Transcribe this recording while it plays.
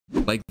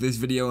Like this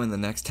video in the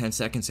next 10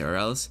 seconds or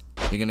else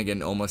you're gonna get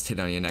an almost hit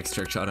on your next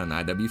trick shot on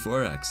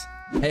IW4X.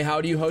 Hey,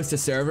 how do you host a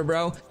server,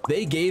 bro?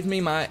 They gave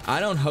me I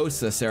don't host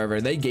the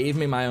server. They gave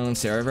me my own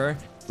server.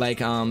 Like,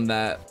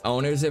 the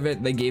owners of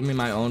it, they gave me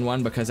my own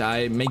one because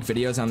I make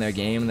videos on their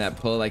game that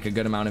pull like a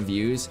good amount of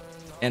views.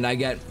 And I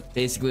get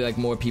basically like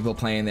more people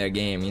playing their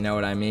game, you know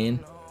what I mean?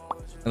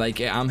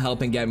 Like, I'm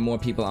helping get more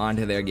people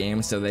onto their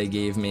game, so they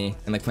gave me,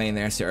 and like playing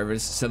their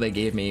servers, so they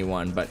gave me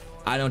one. But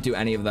I don't do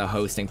any of the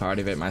hosting part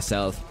of it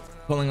myself.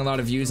 Pulling a lot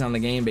of views on the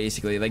game,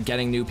 basically, like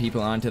getting new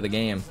people onto the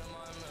game.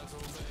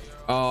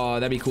 Oh,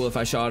 that'd be cool if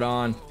I shot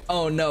on.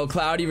 Oh no,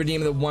 Cloudy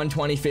redeemed the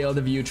 120 failed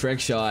to view trick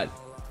shot.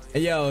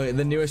 Yo,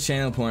 the newest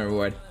channel point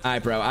reward.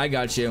 Alright, bro, I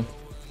got you.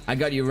 I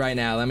got you right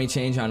now. Let me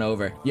change on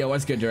over. Yo,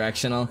 what's good,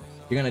 Directional?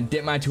 You're gonna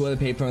dip my toilet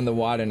paper in the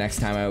water next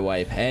time I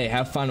wipe. Hey,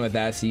 have fun with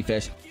that,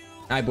 Seafish.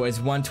 Alright, boys,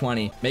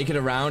 120. Make it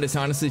a round. It's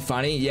honestly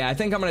funny. Yeah, I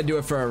think I'm gonna do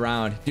it for a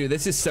round. Dude,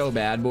 this is so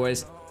bad,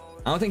 boys.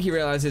 I don't think he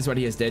realizes what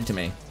he has did to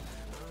me.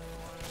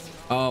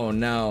 Oh,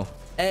 no.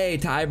 Hey,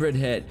 Tybrid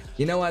hit.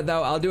 You know what,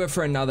 though? I'll do it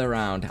for another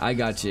round. I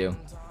got you.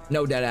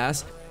 No,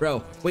 deadass.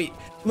 Bro, wait.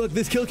 Look,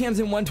 this kill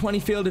cam's in 120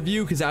 field of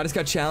view because I just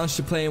got challenged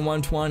to play in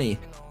 120.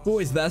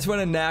 Boys, that's what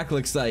a knack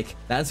looks like.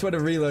 That's what a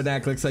reload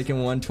knack looks like in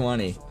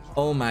 120.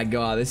 Oh my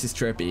god, this is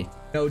trippy.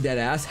 No,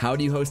 deadass. How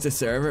do you host a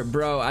server?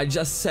 Bro, I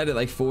just said it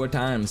like 4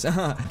 times.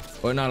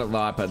 Or not a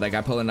lot, but like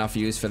I pull enough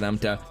views for them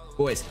to...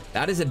 Boys,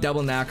 that is a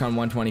double knack on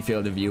 120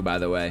 field of view, by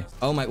the way.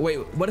 Oh my... Wait,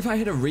 what if I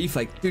hit a reef?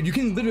 Like, dude, you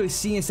can literally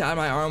see inside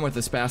my arm with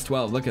the SPAS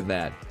 12. Look at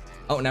that.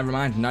 Oh, never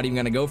mind. Not even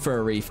gonna go for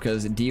a reef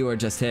because Dior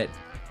just hit.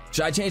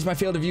 Should I change my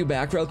field of view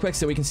back real quick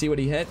so we can see what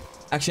he hit?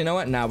 Actually, you know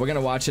what? Nah, we're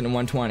gonna watch it in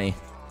 120.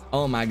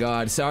 Oh my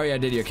god. Sorry I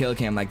did your kill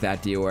cam like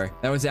that, Dior.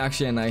 That was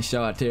actually a nice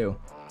shot, too.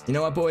 You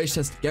know what, boys?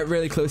 Just get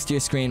really close to your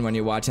screen when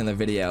you're watching the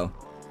video.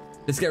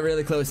 Just get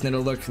really close and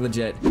it'll look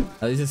legit.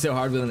 At least it's so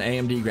hard with an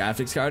AMD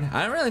graphics card.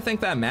 I don't really think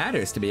that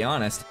matters, to be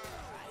honest.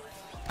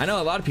 I know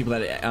a lot of people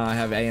that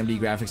have AMD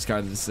graphics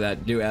cards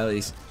that do at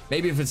least.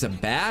 Maybe if it's a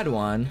bad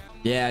one.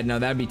 Yeah, no,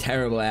 that'd be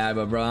terrible,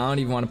 but bro, I don't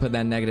even want to put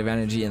that negative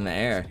energy in the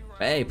air.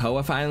 But hey,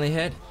 Poa finally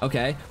hit.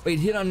 Okay. Wait,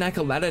 hit on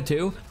Necca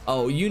too?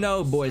 Oh, you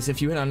know, boys,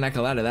 if you hit on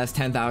Necca, that's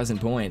 10,000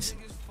 points.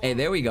 Hey,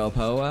 there we go,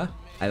 Poa.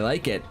 I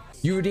like it.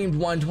 You redeemed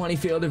 120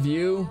 field of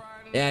view.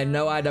 Yeah,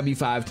 no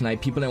IW5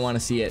 tonight. People didn't want to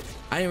see it.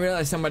 I didn't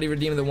realize somebody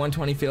redeemed the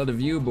 120 field of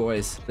view,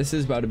 boys. This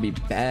is about to be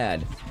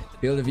bad.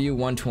 Field of view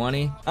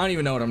 120. I don't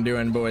even know what I'm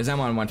doing, boys. I'm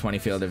on 120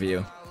 field of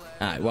view.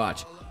 All right,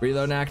 watch.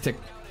 Reload knack to...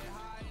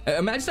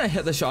 Imagine I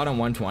hit the shot on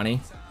 120.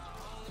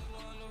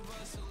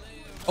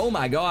 Oh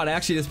my god, I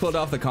actually just pulled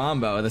off the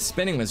combo. The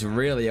spinning was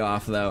really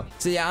off, though.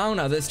 So yeah, I don't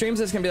know. The stream's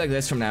just gonna be like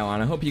this from now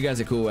on. I hope you guys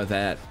are cool with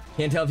that.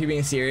 Can't tell if you're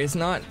being serious or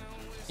not.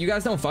 You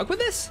guys don't fuck with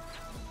this?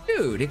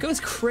 Dude, it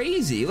goes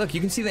crazy. Look, you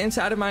can see the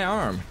inside of my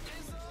arm.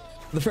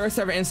 The first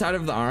ever inside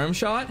of the arm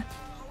shot.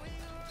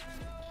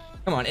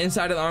 Come on,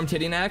 inside of the arm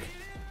titty knack.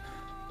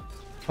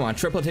 Come on,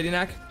 triple titty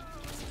knack.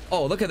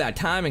 Oh, look at that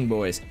timing,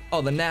 boys.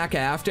 Oh, the knack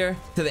after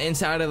to the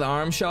inside of the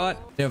arm shot.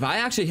 Now, if I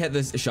actually hit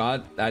this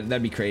shot,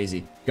 that'd be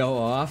crazy. Go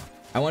off.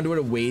 I wonder what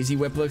a Wazy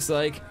whip looks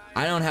like.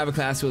 I don't have a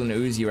class with an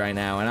Uzi right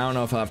now, and I don't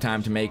know if I'll have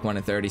time to make one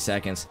in 30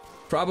 seconds.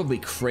 Probably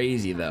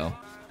crazy, though.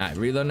 All right,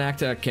 reload knack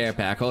to care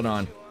pack. Hold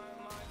on.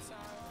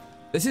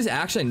 This is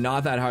actually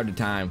not that hard to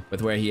time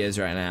with where he is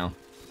right now.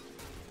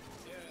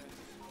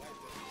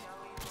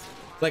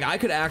 Like, I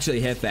could actually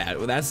hit that.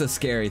 Well, that's the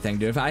scary thing,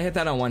 dude. If I hit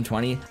that on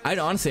 120, I'd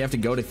honestly have to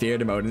go to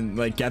theater mode and,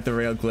 like, get the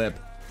real clip.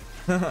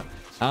 I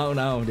don't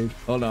know, dude.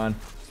 Hold on.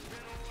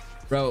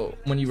 Bro,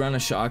 when you run a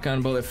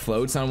shotgun bullet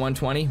floats on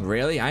 120?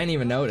 Really? I didn't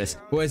even notice.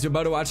 Boys, we're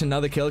about to watch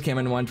another kill cam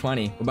in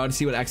 120. We're about to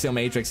see what XO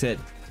Matrix hit.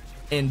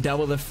 And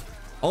double the...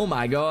 Oh,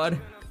 my God.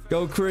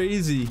 Go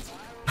crazy.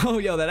 Oh,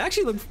 yo, that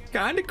actually looked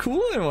kind of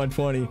cool in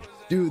 120.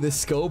 Dude, the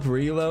scope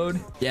reload.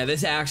 Yeah,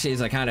 this actually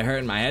is like kind of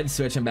hurting my head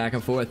switching back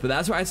and forth, but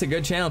that's why it's a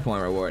good channel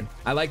point reward.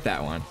 I like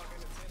that one.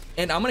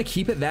 And I'm going to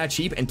keep it that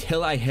cheap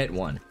until I hit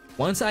one.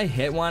 Once I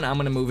hit one, I'm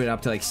going to move it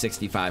up to like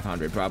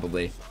 6,500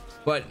 probably.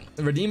 But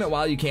redeem it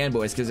while you can,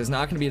 boys, because it's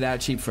not going to be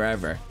that cheap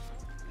forever.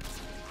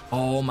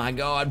 Oh my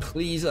god,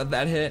 please let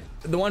that hit.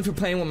 The one for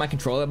playing with my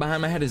controller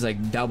behind my head is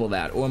like double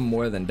that or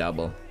more than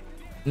double.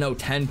 No,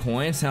 10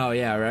 points? Oh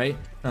yeah, right?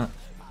 Huh.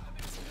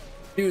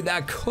 Dude,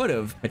 that could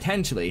have,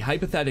 potentially,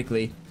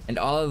 hypothetically, and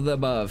all of the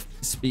above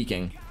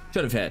speaking,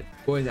 should have hit.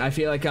 Boys, I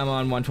feel like I'm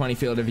on 120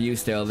 field of view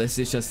still. This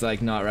is just,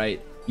 like, not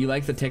right. You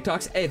like the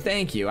TikToks? Hey,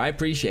 thank you. I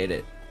appreciate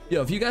it.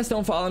 Yo, if you guys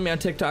don't follow me on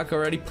TikTok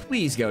already,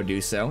 please go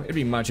do so. It'd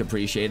be much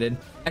appreciated.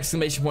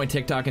 Exclamation point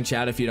TikTok in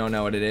chat if you don't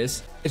know what it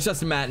is. It's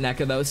just Matt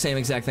Necca, though. Same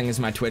exact thing as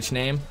my Twitch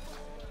name.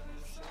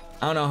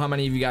 I don't know how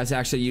many of you guys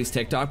actually use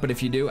TikTok, but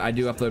if you do, I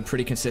do upload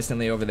pretty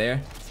consistently over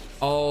there.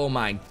 Oh,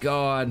 my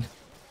God.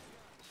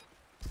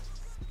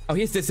 Oh,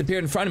 he's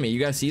disappeared in front of me.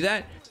 You guys see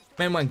that?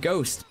 Man went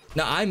ghost.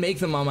 No, I make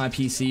them on my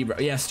PC, bro.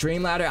 Yeah,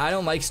 Streamladder. I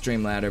don't like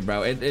Streamladder,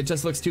 bro. It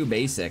just looks too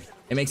basic.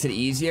 It makes it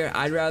easier.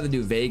 I'd rather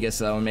do Vegas,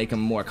 though, and make them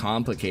more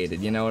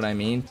complicated. You know what I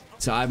mean?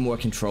 So I have more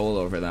control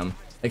over them.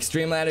 Like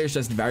Streamladder is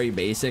just very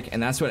basic,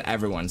 and that's what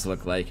everyone's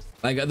look like.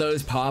 Like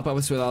those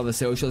pop-ups with all the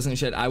socials and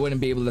shit, I wouldn't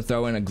be able to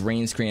throw in a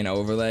green screen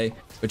overlay,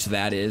 which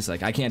that is.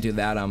 Like I can't do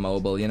that on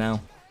mobile, you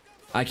know?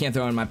 I can't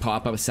throw in my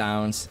pop-up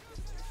sounds.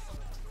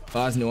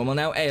 Oh, it's normal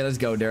now. Hey, let's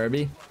go,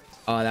 Derby.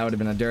 Oh, that would have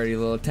been a dirty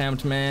little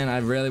attempt, man. I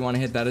really want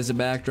to hit that as a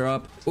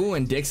backdrop. Ooh,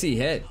 and Dixie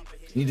hit.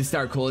 Need to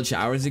start cold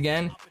showers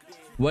again.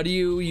 What do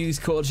you use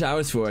cold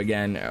showers for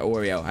again,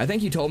 Oreo? I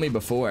think you told me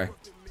before.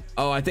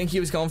 Oh, I think he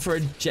was going for a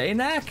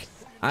J-neck.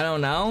 I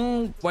don't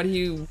know what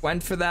he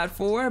went for that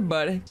for,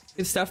 but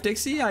good stuff,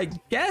 Dixie, I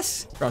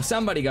guess. Bro,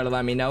 somebody gotta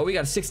let me know. We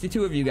got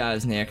 62 of you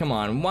guys in here. Come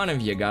on, one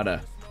of you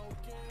gotta.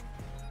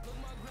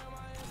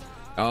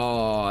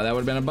 Oh, that would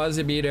have been a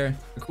buzzer beater.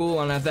 Cool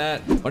one at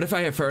that. What if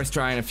I hit first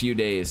try in a few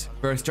days?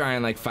 First try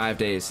in like 5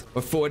 days.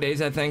 Or 4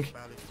 days, I think.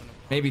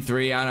 Maybe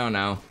 3, I don't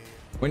know.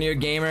 When you're a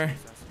gamer.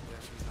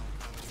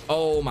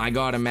 Oh my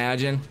god,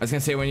 imagine. I was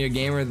gonna say when you're a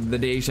gamer, the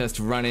days just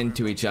run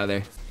into each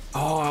other.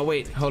 Oh,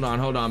 wait. Hold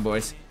on,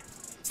 boys.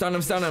 Stun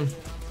him, stun him.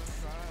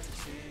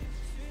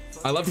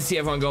 I love to see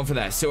everyone going for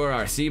that SOAR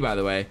RC, by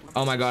the way.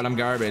 Oh my god, I'm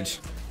garbage.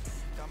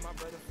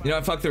 You know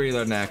what? Fuck the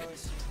reload neck.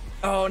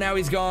 Oh, now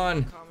he's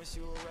gone.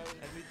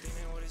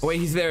 Oh, wait,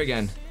 he's there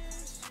again.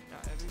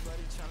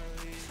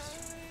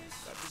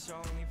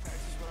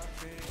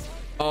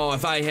 Oh,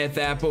 if I hit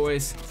that,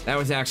 boys, that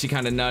was actually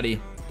kind of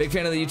nutty. Big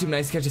fan of the YouTube.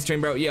 Nice to catch a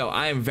stream, bro. Yo,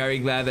 I am very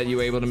glad that you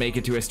were able to make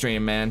it to a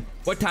stream, man.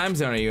 What time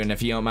zone are you in,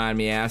 if you don't mind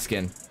me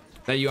asking?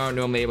 That you aren't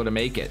normally able to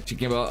make it.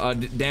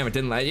 Damn, it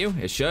didn't let you?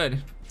 It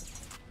should.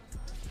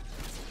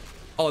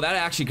 Oh, that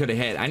actually could have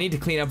hit. I need to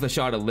clean up the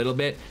shot a little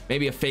bit.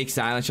 Maybe a fake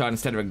silent shot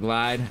instead of a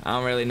glide. I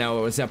don't really know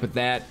what was up with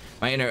that.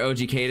 My inner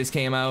OG Cadus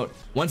came out.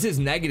 Once it's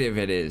negative,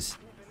 it is.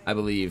 I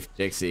believe,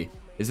 Dixie.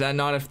 Is that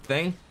not a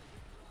thing?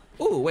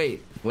 Ooh,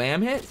 wait.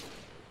 Glam hit?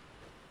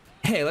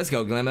 Hey, let's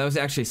go, Glam. That was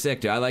actually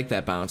sick, dude. I like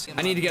that bounce.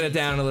 I need to get it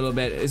down a little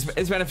bit.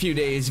 It's been a few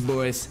days,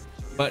 boys.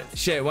 But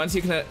shit, once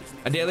you can...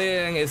 A daily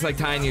thing is like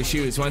tying your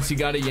shoes. Once you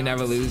got it, you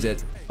never lose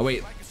it. Oh,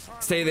 wait.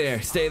 Stay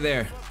there. Stay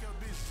there.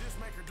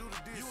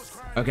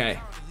 Okay.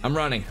 I'm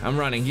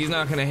running. He's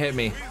not gonna hit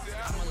me.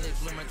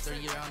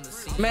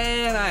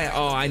 Man,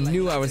 I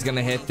knew I was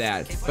gonna hit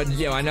that. But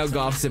yo, I know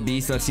Golf's a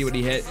beast. Let's see what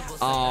he hit.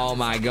 Oh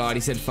my god, he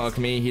said fuck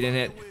me. He didn't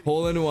hit.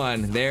 Hole in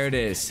one. There it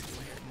is.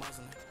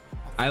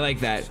 I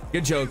like that.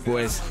 Good joke,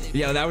 boys.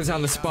 Yo, that was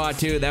on the spot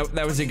too.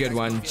 That was a good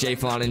one. J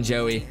Flon and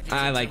Joey.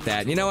 I like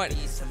that. You know what?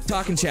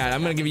 Talking chat.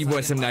 I'm gonna give you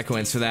boys some neck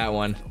wins for that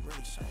one.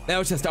 That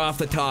was just off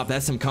the top.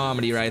 That's some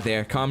comedy right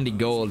there. Comedy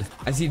gold.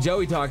 I see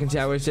Joey talking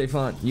chat. Where's J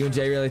Flon? You and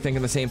Jay really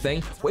thinking the same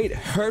thing? Wait,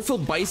 Hurtful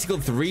Bicycle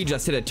 3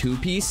 just hit a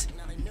 2-piece?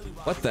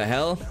 What the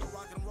hell?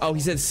 Oh,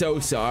 he said so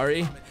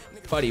sorry.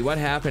 Buddy, what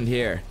happened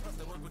here?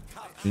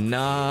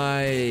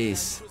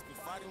 Nice.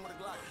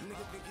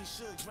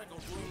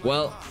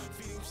 Well,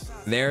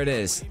 there it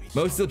is.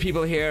 Most of the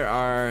people here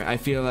are, I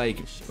feel like,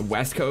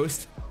 West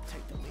Coast.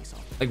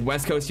 Like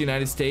West Coast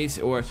United States,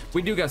 or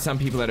we do got some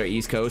people that are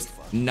East Coast.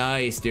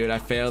 Nice, dude. I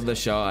failed the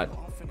shot.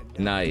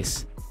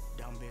 Nice.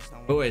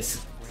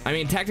 Boys, I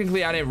mean,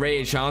 technically I didn't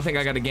rage, so I don't think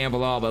I got to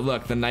gamble all, but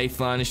look, the knife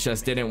lunge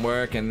just didn't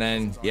work, and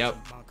then, yep.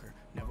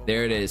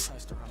 There it is.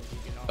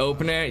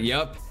 Opener,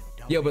 yep.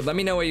 Yo, but let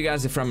me know where you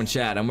guys are from in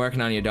chat. I'm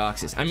working on your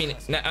doxes. I mean,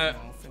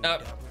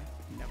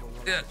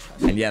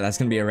 and yeah, that's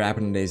gonna be a wrap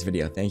in today's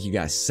video. Thank you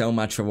guys so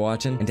much for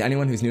watching, and to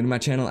anyone who's new to my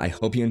channel, I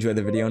hope you enjoyed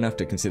the video enough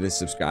to consider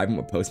subscribing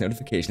with post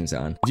notifications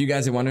on. If you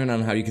guys are wondering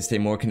on how you can stay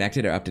more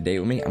connected or up to date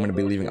with me, I'm gonna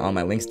be leaving all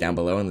my links down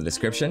below in the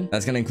description.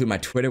 That's gonna include my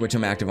Twitter, which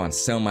I'm active on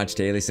so much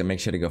daily, so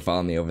make sure to go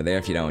follow me over there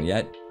if you don't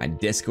yet. My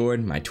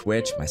Discord, my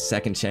Twitch, my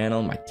second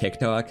channel, my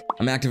TikTok.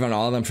 I'm active on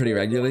all of them pretty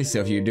regularly, so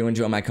if you do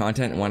enjoy my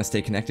content and want to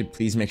stay connected,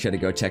 please make sure to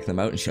go check them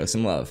out and show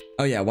some love.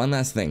 Oh yeah, one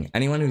last thing.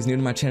 Anyone who's new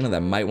to my channel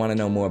that might want to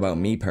know more about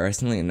me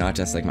personally and not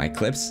just like my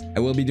clips,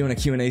 I will be doing a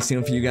Q&A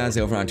soon for you guys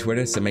over on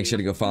Twitter, so make sure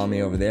to go follow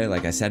me over there,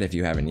 like I said, if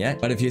you haven't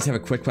yet. But if you just have a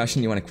quick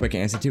question you want a quick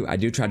answer to, I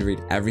do try to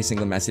read every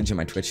single message in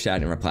my Twitch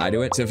chat and reply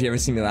to it. So if you ever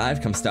see me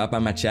live, come stop by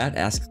my chat,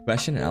 ask a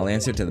question, and I'll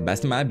answer it to the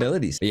best of my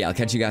abilities. But yeah, I'll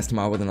catch you guys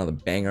tomorrow with another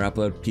banger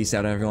upload. Peace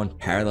out, everyone.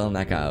 Parallel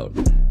Necca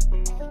out.